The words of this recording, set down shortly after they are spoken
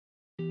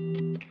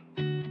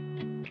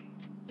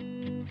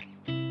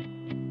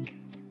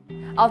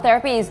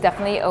Ultherapy is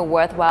definitely a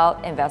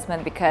worthwhile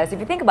investment because if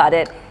you think about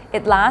it,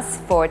 it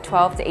lasts for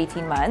 12 to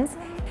 18 months.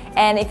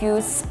 And if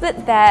you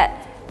split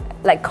that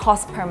like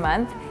cost per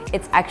month,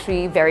 it's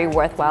actually very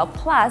worthwhile.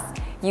 Plus,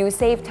 you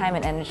save time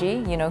and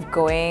energy,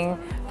 going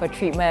for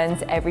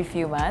treatments every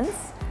few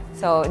months.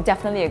 So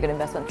definitely a good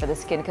investment for the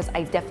skin because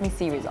I definitely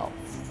see results.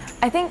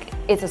 I think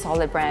it's a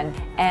solid brand,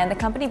 and the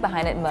company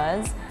behind it,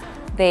 Mers,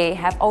 they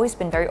have always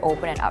been very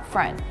open and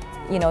upfront.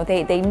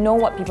 They know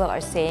what people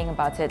are saying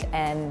about it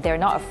and they're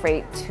not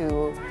afraid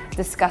to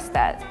discuss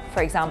that.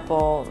 For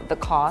example, the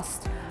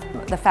cost,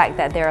 the fact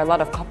that there are a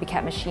lot of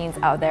copycat machines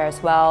out there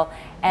as well,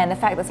 and the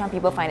fact that some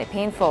people find it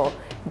painful.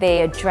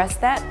 They address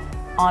that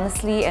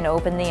honestly and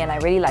openly, and I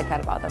really like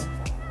that about them.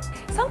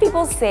 Some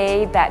people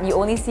say that you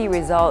only see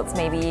results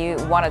maybe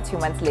 1 or 2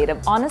 months later.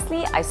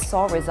 Honestly, I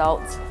saw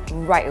results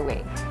right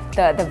away.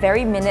 The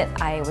very minute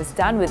I was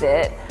done with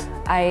it,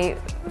 I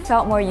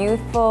felt more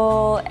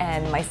youthful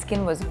and my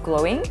skin was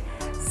glowing.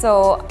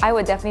 So I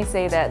would definitely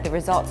say that the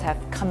results have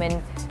come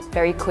in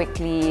very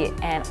quickly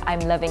and I'm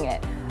loving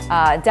it.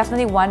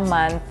 Definitely 1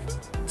 month,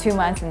 2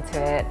 months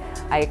into it,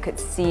 I could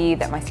see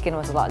that my skin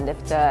was a lot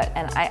lifted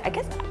and I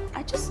guess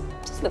I just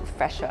looked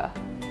fresher.